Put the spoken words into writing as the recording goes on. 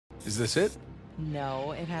Is this it?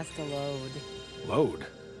 No, it has to load. Load?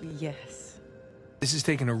 Yes. This is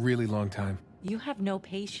taking a really long time. You have no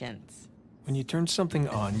patience. When you turn something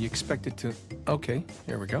on, you expect it to... Okay,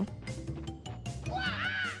 here we go.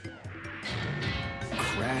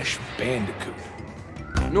 Crash Bandicoot.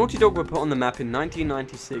 Naughty Dog were put on the map in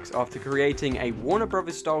 1996 after creating a Warner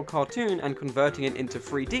Brothers style cartoon and converting it into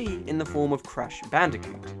 3D in the form of Crash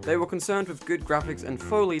Bandicoot. They were concerned with good graphics and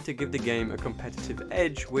foley to give the game a competitive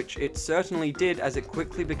edge, which it certainly did as it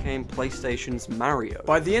quickly became PlayStation's Mario.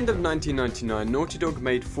 By the end of 1999, Naughty Dog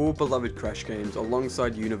made 4 beloved Crash games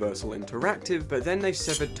alongside Universal Interactive, but then they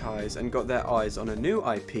severed ties and got their eyes on a new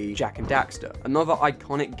IP, Jak and Daxter, another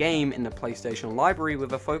iconic game in the PlayStation library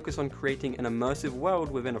with a focus on creating an immersive world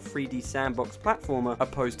within a 3D sandbox platformer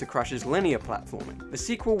opposed to Crash's linear platforming. The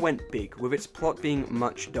sequel went big, with its plot being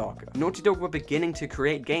much darker. Naughty Dog were beginning to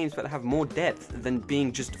create games that have more depth than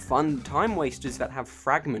being just fun time wasters that have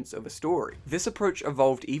fragments of a story. This approach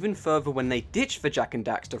evolved even further when they ditched the Jak and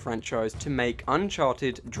Daxter franchise to make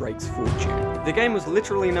Uncharted: Drake's Fortune. The game was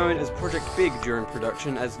literally known as Project Big during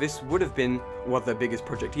production, as this would have been, well, their biggest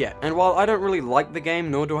project yet. And while I don't really like the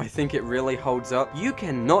game, nor do I think it really holds up, you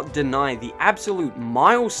cannot deny the absolute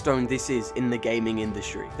milestone this is in the gaming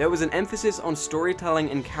industry. There was an emphasis on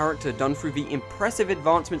storytelling and character done through the impressive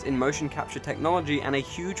advancements in motion capture technology and a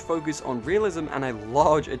huge focus on realism and a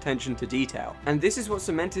large attention to detail. And this is what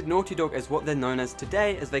cemented Naughty Dog as what they're known as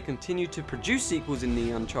today, as they continue to produce sequels in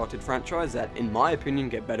the Uncharted franchise that, in my opinion,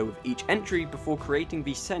 get better with each entry before creating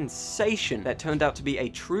the sensation that turned out to be a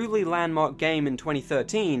truly landmark game in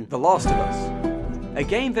 2013, The Last of Us. A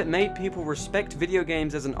game that made people respect video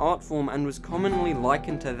games as an art form and was commonly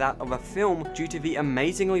likened to that of a film due to the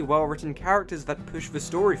amazingly well-written characters that push the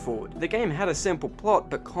story forward. The game had a simple plot,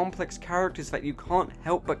 but complex characters that you can't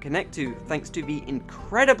help but connect to thanks to the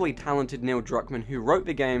incredibly talented Neil Druckmann who wrote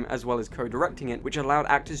the game as well as co-directing it, which allowed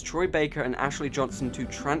actors Troy Baker and Ashley Johnson to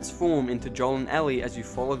transform into Joel and Ellie as you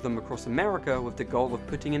followed them across America with the goal of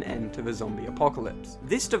putting an end to the zombie apocalypse.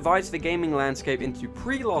 This divides the gaming landscape into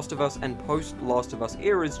pre-Last of Us and post-Last of Us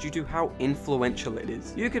eras due to how influential it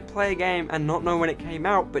is. You could play a game and not know when it came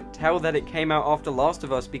out, but tell that it came out after Last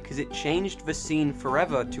of Us because it changed the scene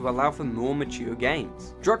forever to allow for more mature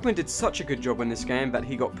games. Druckmann did such a good job in this game that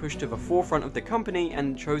he got pushed to the forefront of the company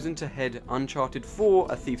and chosen to head Uncharted 4: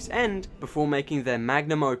 A Thief's End before making their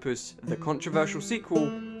magnum opus, the controversial sequel,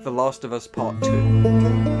 The Last of Us Part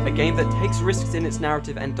 2. A game that takes risks in its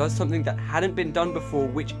narrative and does something that hadn't been done before,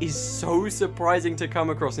 which is so surprising to come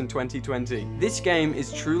across in 2020. This game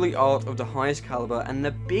is truly art of the highest caliber and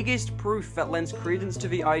the biggest proof that lends credence to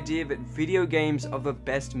the idea that video games are the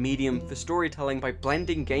best medium for storytelling by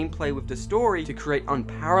blending gameplay with the story to create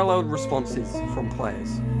unparalleled responses from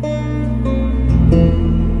players.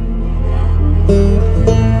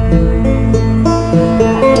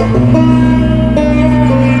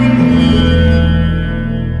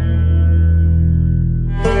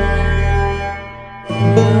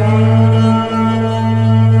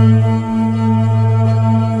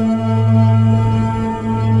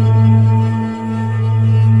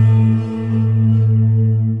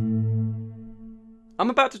 I'm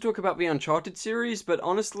about to talk about the Uncharted series, but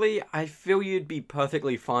honestly, I feel you'd be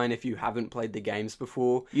perfectly fine if you haven't played the games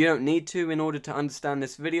before. You don't need to in order to understand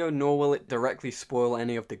this video, nor will it directly spoil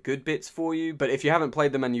any of the good bits for you, but if you haven't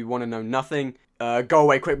played them and you want to know nothing, go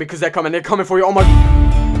away quick because they're coming for you. Oh my...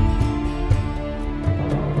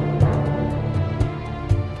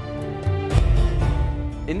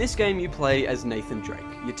 In this game, you play as Nathan Drake,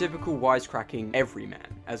 your typical wisecracking everyman,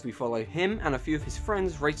 as we follow him and a few of his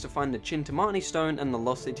friends race to find the Chintamani Stone and the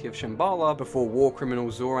lost city of Shambhala before war criminal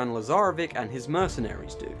Zoran Lazarevic and his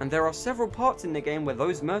mercenaries do. And there are several parts in the game where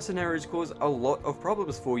those mercenaries cause a lot of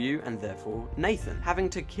problems for you and therefore Nathan, having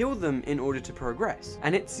to kill them in order to progress.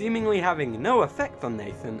 And it's seemingly having no effect on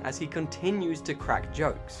Nathan as he continues to crack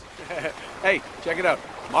jokes. Hey, check it out.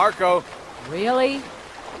 Marco. Really?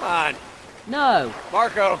 Come on. No.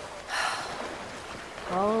 Marco.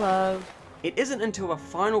 Polo. It isn't until a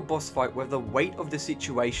final boss fight where the weight of the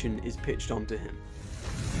situation is pitched onto him.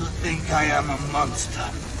 You think I am a monster,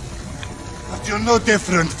 but you're no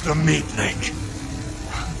different from me, Drake.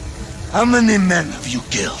 How many men have you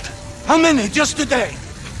killed? How many just today?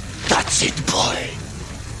 That's it, boy.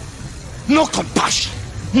 No compassion,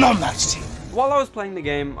 no mercy. While I was playing the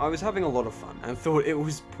game, I was having a lot of fun and thought it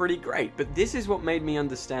was pretty great, but this is what made me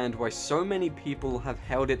understand why so many people have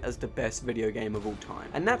held it as the best video game of all time.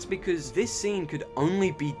 And that's because this scene could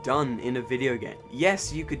only be done in a video game.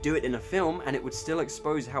 Yes, you could do it in a film and it would still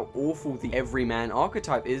expose how awful the everyman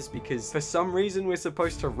archetype is, because for some reason we're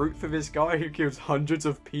supposed to root for this guy who kills hundreds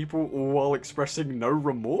of people all while expressing no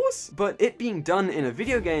remorse? But it being done in a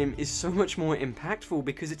video game is so much more impactful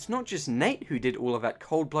because it's not just Nate who did all of that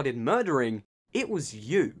cold-blooded murdering, it was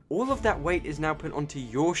you. All of that weight is now put onto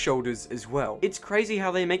your shoulders as well. It's crazy how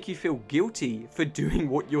they make you feel guilty for doing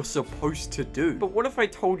what you're supposed to do. But what if I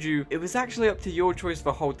told you it was actually up to your choice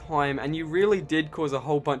the whole time and you really did cause a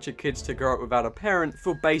whole bunch of kids to grow up without a parent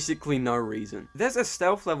for basically no reason? There's a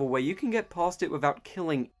stealth level where you can get past it without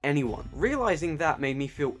killing anyone. Realizing that made me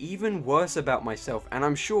feel even worse about myself, and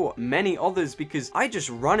I'm sure many others, because I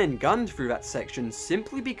just run and gunned through that section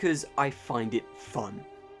simply because I find it fun.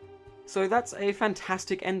 So that's a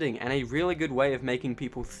fantastic ending and a really good way of making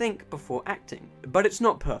people think before acting. But it's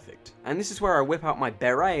not perfect, and this is where I whip out my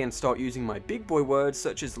beret and start using my big boy words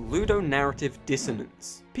such as ludonarrative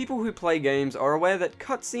dissonance. People who play games are aware that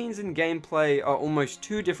cutscenes and gameplay are almost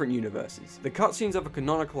two different universes. The cutscenes are the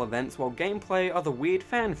canonical events, while gameplay are the weird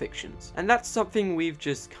fanfictions, and that's something we've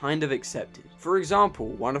just kind of accepted. For example,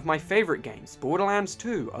 one of my favorite games, Borderlands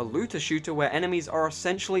 2, a looter shooter where enemies are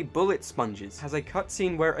essentially bullet sponges, has a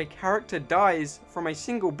cutscene where a character dies from a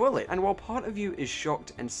single bullet, and while part of you is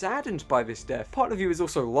shocked and saddened by this death, part of you is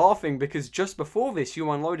also laughing because just before this you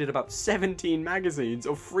unloaded about 17 magazines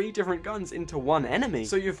of 3 different guns into one enemy.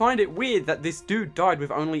 So you find it weird that this dude died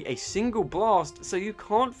with only a single blast, so you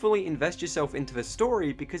can't fully invest yourself into the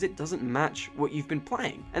story because it doesn't match what you've been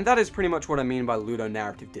playing. And that is pretty much what I mean by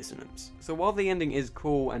ludonarrative dissonance. So while the ending is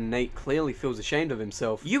cool and Nate clearly feels ashamed of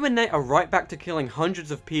himself, you and Nate are right back to killing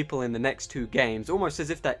hundreds of people in the next 2 games, almost as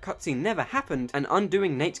if that cutscene never happened, and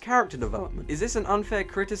undoing Nate's character development. Is this an unfair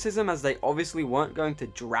criticism, as they obviously weren't going to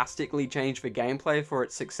drastically change the gameplay for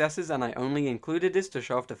its successors, and I only included this to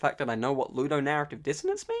show off the fact that I know what ludonarrative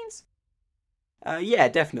dissonance means? Yeah,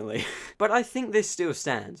 definitely. But I think this still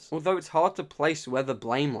stands, although it's hard to place where the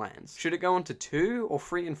blame lands. Should it go on to 2 or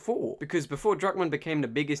 3 and 4? Because before Druckmann became the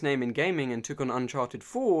biggest name in gaming and took on Uncharted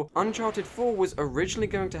 4, Uncharted 4 was originally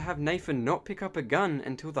going to have Nathan not pick up a gun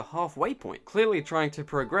until the halfway point, clearly trying to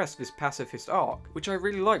progress this pacifist arc, which I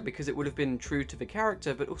really like because it would have been true to the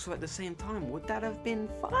character, but also at the same time, would that have been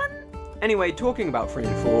fun? Anyway, talking about 3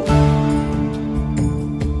 and 4,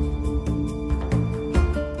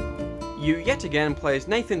 you yet again play as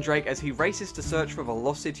Nathan Drake as he races to search for the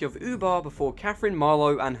lost city of Ubar before Catherine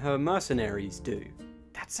Marlowe and her mercenaries do.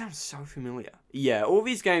 That sounds so familiar. Yeah, all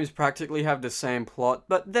these games practically have the same plot,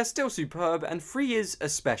 but they're still superb, and 3 is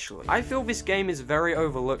especially. I feel this game is very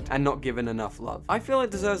overlooked and not given enough love. I feel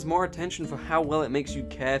it deserves more attention for how well it makes you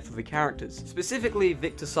care for the characters, specifically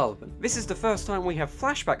Victor Sullivan. This is the first time we have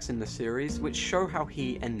flashbacks in the series, which show how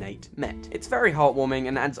he and Nate met. It's very heartwarming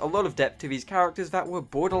and adds a lot of depth to these characters that were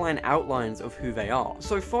borderline outlines of who they are.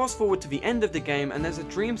 So fast forward to the end of the game, and there's a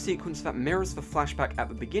dream sequence that mirrors the flashback at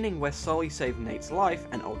the beginning where Sully saved Nate's life,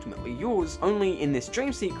 and ultimately yours, only in this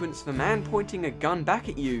dream sequence, the man pointing a gun back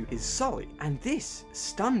at you is Sully, and this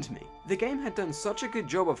stunned me. The game had done such a good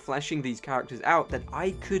job of fleshing these characters out that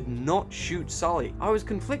I could not shoot Sully. I was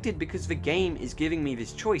conflicted because the game is giving me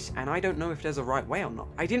this choice and I don't know if there's a right way or not.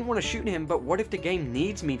 I didn't want to shoot him, but what if the game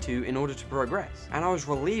needs me to in order to progress? And I was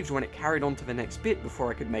relieved when it carried on to the next bit before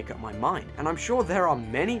I could make up my mind. And I'm sure there are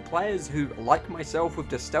many players who, like myself with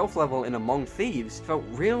the stealth level in Among Thieves, felt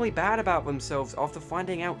really bad about themselves after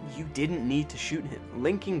finding out you didn't need to shoot him.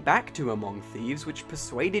 Linking back to Among Thieves, which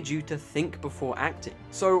persuaded you to think before acting.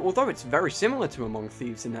 So although it's very similar to Among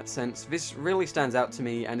Thieves in that sense, this really stands out to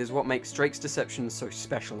me and is what makes Drake's Deception so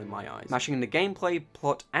special in my eyes, mashing the gameplay,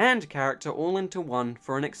 plot, and character all into one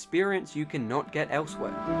for an experience you cannot get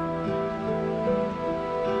elsewhere.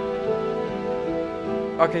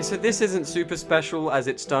 Okay, so this isn't super special as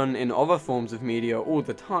it's done in other forms of media all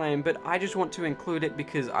the time, but I just want to include it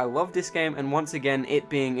because I love this game, and once again, it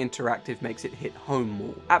being interactive makes it hit home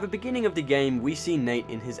more. At the beginning of the game, we see Nate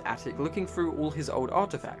in his attic looking through all his old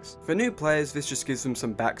artifacts. For new players, this just gives them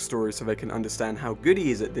some backstory so they can understand how good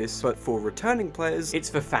he is at this, but for returning players,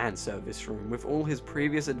 it's the fan service room with all his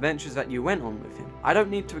previous adventures that you went on with him. I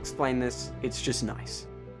don't need to explain this, it's just nice.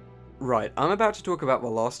 Right, I'm about to talk about The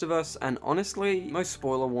Last of Us, and honestly, most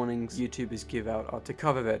spoiler warnings YouTubers give out are to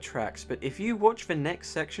cover their tracks, but if you watch the next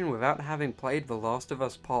section without having played The Last of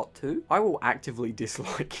Us Part 2, I will actively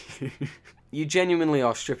dislike you. You genuinely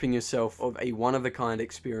are stripping yourself of a one-of-a-kind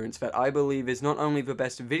experience that I believe is not only the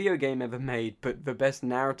best video game ever made, but the best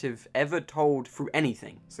narrative ever told through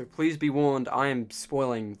anything. So please be warned, I am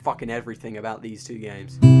spoiling fucking everything about these two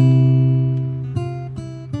games.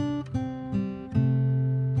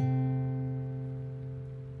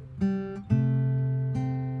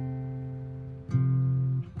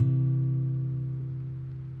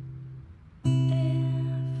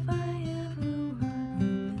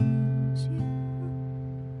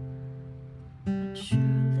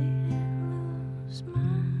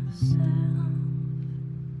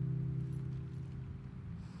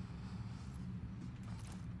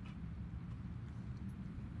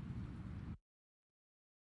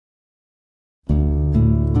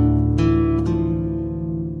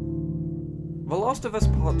 The Last of Us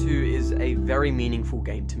Part 2 is a very meaningful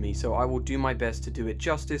game to me, so I will do my best to do it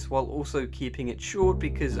justice while also keeping it short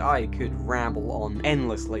because I could ramble on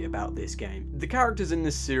endlessly about this game. The characters in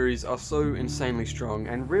this series are so insanely strong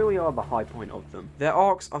and really are the high point of them. Their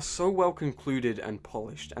arcs are so well concluded and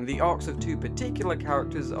polished, and the arcs of two particular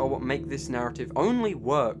characters are what make this narrative only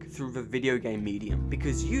work through the video game medium,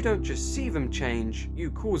 because you don't just see them change,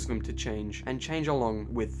 you cause them to change, and change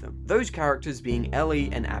along with them. Those characters being Ellie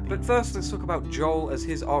and Abby. But first, let's talk about Joel, as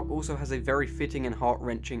his arc also has a very fitting and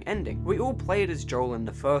heart-wrenching ending. We all played as Joel in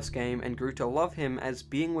the first game and grew to love him as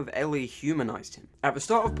being with Ellie humanized him. At the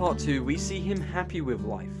start of part 2, we see him happy with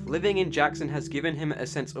life. Living in Jackson has given him a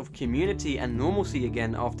sense of community and normalcy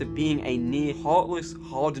again after being a near heartless,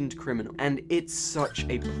 hardened criminal, and it's such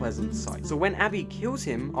a pleasant sight. So when Abby kills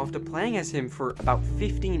him after playing as him for about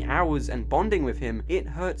 15 hours and bonding with him, it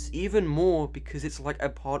hurts even more because it's like a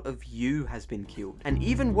part of you has been killed. And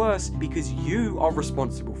even worse, because you are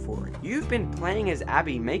responsible for it. You've been playing as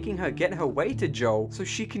Abby, making her get her way to Joel so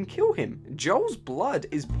she can kill him. Joel's blood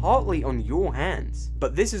is partly on your hands.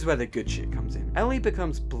 But this is where the good shit comes in. Ellie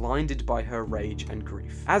becomes blinded by her rage and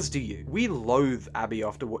grief. As do you. We loathe Abby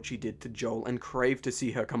after what she did to Joel and crave to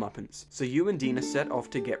see her comeuppance. So you and Dina set off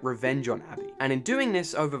to get revenge on Abby. And in doing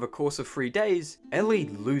this over the course of 3 days, Ellie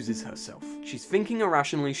loses herself. She's thinking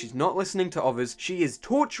irrationally, she's not listening to others, she is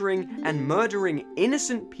torturing and murdering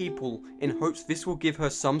innocent people in hopes this will give her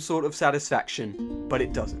some sort of satisfaction, but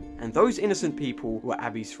it doesn't. And those innocent people were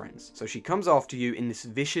Abby's friends. So she comes after you in this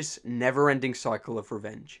vicious, never-ending cycle of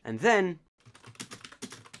revenge. And then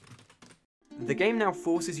the game now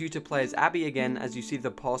forces you to play as Abby again as you see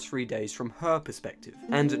the past 3 days from her perspective.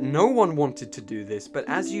 And no one wanted to do this, but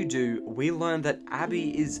as you do, we learn that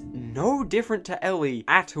Abby is no different to Ellie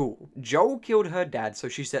at all. Joel killed her dad, so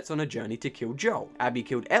she sets on a journey to kill Joel. Abby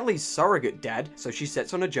killed Ellie's surrogate dad, so she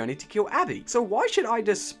sets on a journey to kill Abby. So why should I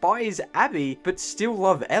despise Abby, but still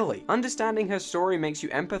love Ellie? Understanding her story makes you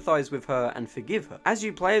empathize with her and forgive her. As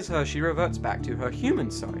you play as her, she reverts back to her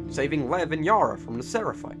human side, saving Lev and Yara from the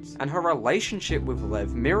Seraphites. And her relationship with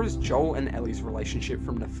Lev mirrors Joel and Ellie's relationship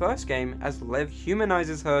from the first game, as Lev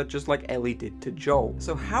humanizes her just like Ellie did to Joel.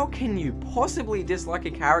 So how can you possibly dislike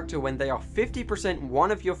a character when they are 50%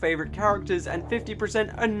 one of your favorite characters and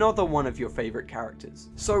 50% another one of your favorite characters?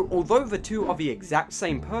 So although the two are the exact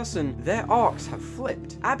same person, their arcs have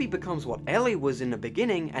flipped. Abby becomes what Ellie was in the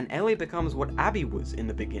beginning, and Ellie becomes what Abby was in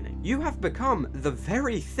the beginning. You have become the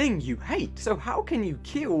very thing you hate, so how can you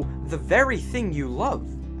kill the very thing you love?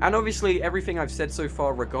 And obviously, everything I've said so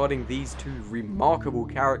far regarding these two remarkable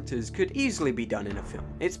characters could easily be done in a film.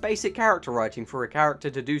 It's basic character writing for a character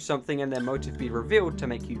to do something and their motive be revealed to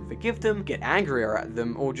make you forgive them, get angrier at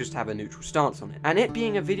them, or just have a neutral stance on it. And it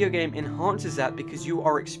being a video game enhances that because you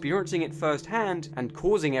are experiencing it firsthand and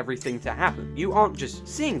causing everything to happen. You aren't just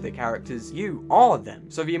seeing the characters, you are them.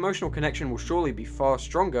 So the emotional connection will surely be far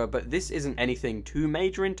stronger, but this isn't anything too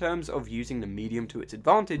major in terms of using the medium to its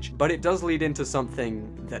advantage, but it does lead into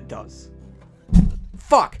something that does.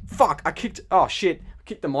 Fuck, oh shit, I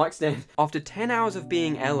kicked the mic stand. After 10 hours of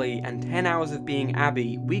being Ellie and 10 hours of being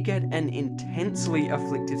Abby, we get an intensely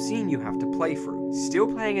afflictive scene you have to play through. Still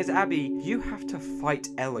playing as Abby, you have to fight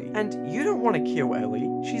Ellie. And you don't want to kill Ellie,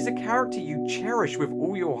 she's a character you cherish with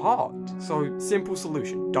all your heart. So, simple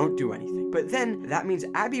solution, don't do anything. But then, that means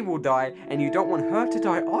Abby will die, and you don't want her to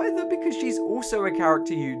die either because she's also a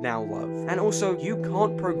character you now love. And also, you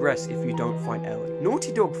can't progress if you don't fight Ellie.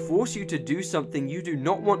 Naughty Dog force you to do something you do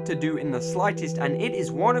not want to do in the slightest, and it is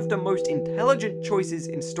one of the most intelligent choices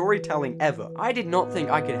in storytelling ever. I did not think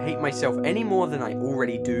I could hate myself any more than I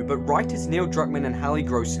already do, but writers Neil Druckmann and Hallie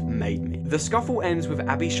Gross made me. The scuffle ends with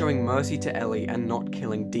Abby showing mercy to Ellie and not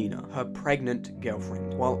killing Dina, her pregnant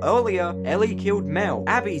girlfriend. While earlier, Ellie killed Mel,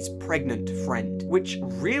 Abby's pregnant friend, which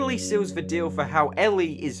really seals the deal for how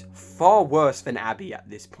Ellie is far worse than Abby at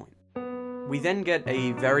this point. We then get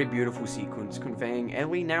a very beautiful sequence conveying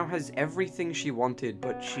Ellie now has everything she wanted,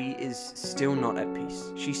 but she is still not at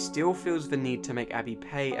peace. She still feels the need to make Abby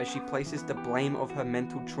pay as she places the blame of her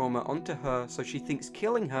mental trauma onto her, so she thinks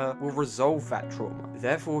killing her will resolve that trauma.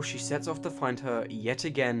 Therefore, she sets off to find her yet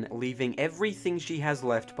again, leaving everything she has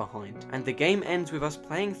left behind. And the game ends with us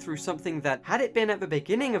playing through something that, had it been at the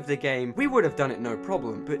beginning of the game, we would have done it no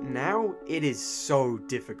problem, but now it is so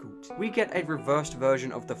difficult. We get a reversed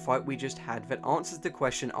version of the fight we just had that answers the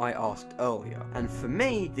question I asked earlier, and for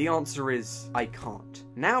me, the answer is I can't.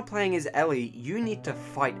 Now playing as Ellie, you need to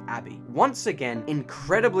fight Abby. Once again,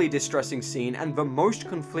 incredibly distressing scene and the most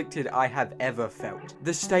conflicted I have ever felt.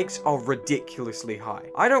 The stakes are ridiculously high.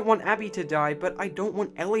 I don't want Abby to die, but I don't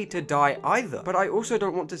want Ellie to die either. But I also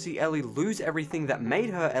don't want to see Ellie lose everything that made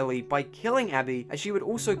her Ellie by killing Abby, as she would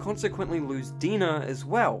also consequently lose Dina as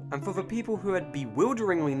well. And for the people who had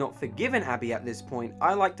bewilderingly not forgiven Abby at this point,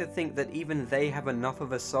 I like to think that even they have enough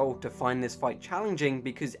of a soul to find this fight challenging,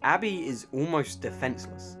 because Abby is almost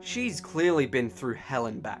defenseless. She's clearly been through hell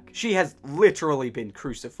and back. She has literally been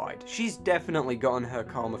crucified. She's definitely gotten her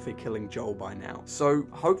karma for killing Joel by now. So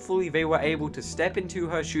hopefully they were able to step into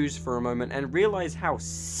her shoes for a moment and realize how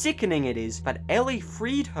sickening it is that Ellie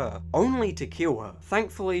freed her only to kill her.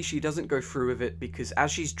 Thankfully, she doesn't go through with it, because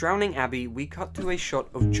as she's drowning Abby, we cut to a shot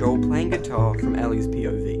of Joel playing guitar from Ellie's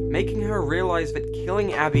POV, making her realize that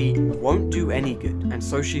killing Abby won't do any good, and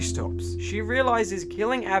so she stops. She realizes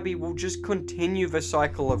killing Abby will just continue the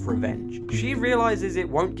cycle of revenge. She realizes it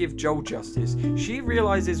won't give Joel justice. She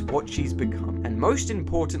realizes what she's become, and most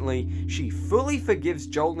importantly, she fully forgives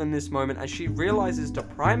Joel in this moment, as she realizes the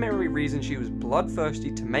primary reason she was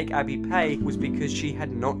bloodthirsty to make Abby pay was because she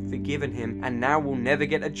had not forgiven him, and now will never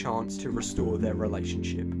get a chance to restore their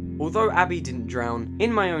relationship. Although Abby didn't drown,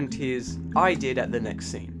 in my own tears, I did at the next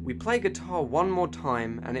scene. We play guitar one more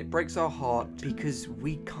time, and it breaks our heart because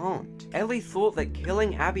we can't. Ellie thought that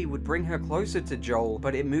killing Abby would bring her closer to Joel,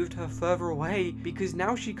 but it moved her further away because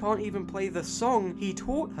now she can't even play the song he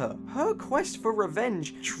taught her. Her quest for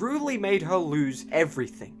revenge truly made her lose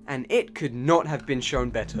everything, and it could not have been shown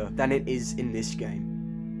better than it is in this game.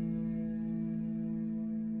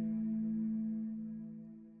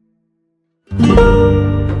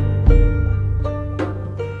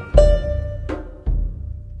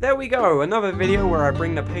 There we go, another video where I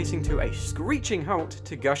bring the pacing to a screeching halt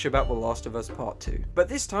to gush about The Last of Us Part 2. But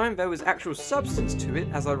this time there was actual substance to it,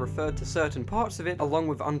 as I referred to certain parts of it along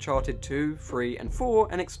with Uncharted 2, 3 and 4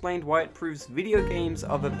 and explained why it proves video games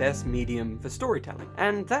are the best medium for storytelling.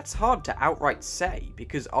 And that's hard to outright say,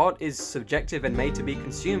 because art is subjective and made to be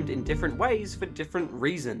consumed in different ways for different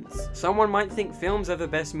reasons. Someone might think films are the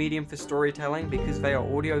best medium for storytelling because they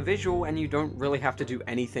are audio-visual and you don't really have to do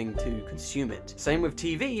anything to consume it. Same with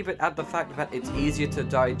TV, but add the fact that it's easier to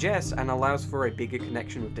digest and allows for a bigger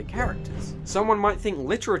connection with the characters. Someone might think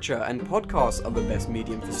literature and podcasts are the best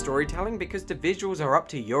medium for storytelling because the visuals are up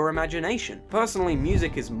to your imagination. Personally,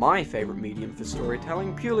 music is my favorite medium for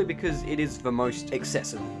storytelling purely because it is the most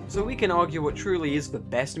accessible. So we can argue what truly is the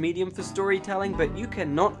best medium for storytelling, but you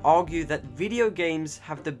cannot argue that video games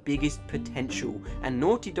have the biggest potential, and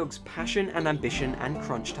Naughty Dog's passion and ambition and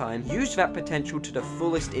crunch time use that potential to the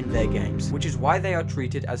fullest in their games, which is why they are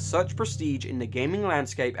treated as such prestige in the gaming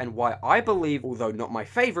landscape, and why I believe, although not my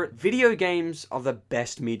favorite, video games are the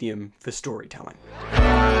best medium for storytelling.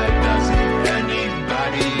 Why doesn't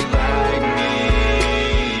anybody like me?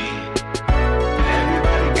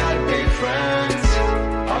 Everybody got big friends,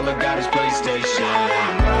 all I got is PlayStation.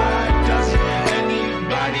 Why doesn't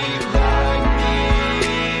anybody like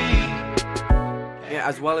me? Yeah,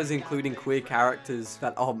 as well as including queer characters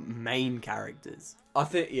that are main characters. I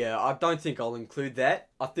don't think I'll include that.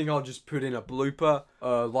 I think I'll just put in a blooper,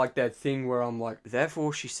 like that thing where I'm like,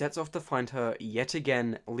 therefore she sets off to find her yet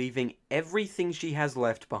again, leaving everything she has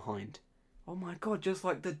left behind. Oh my god, just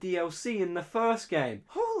like the DLC in the first game.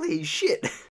 Holy shit.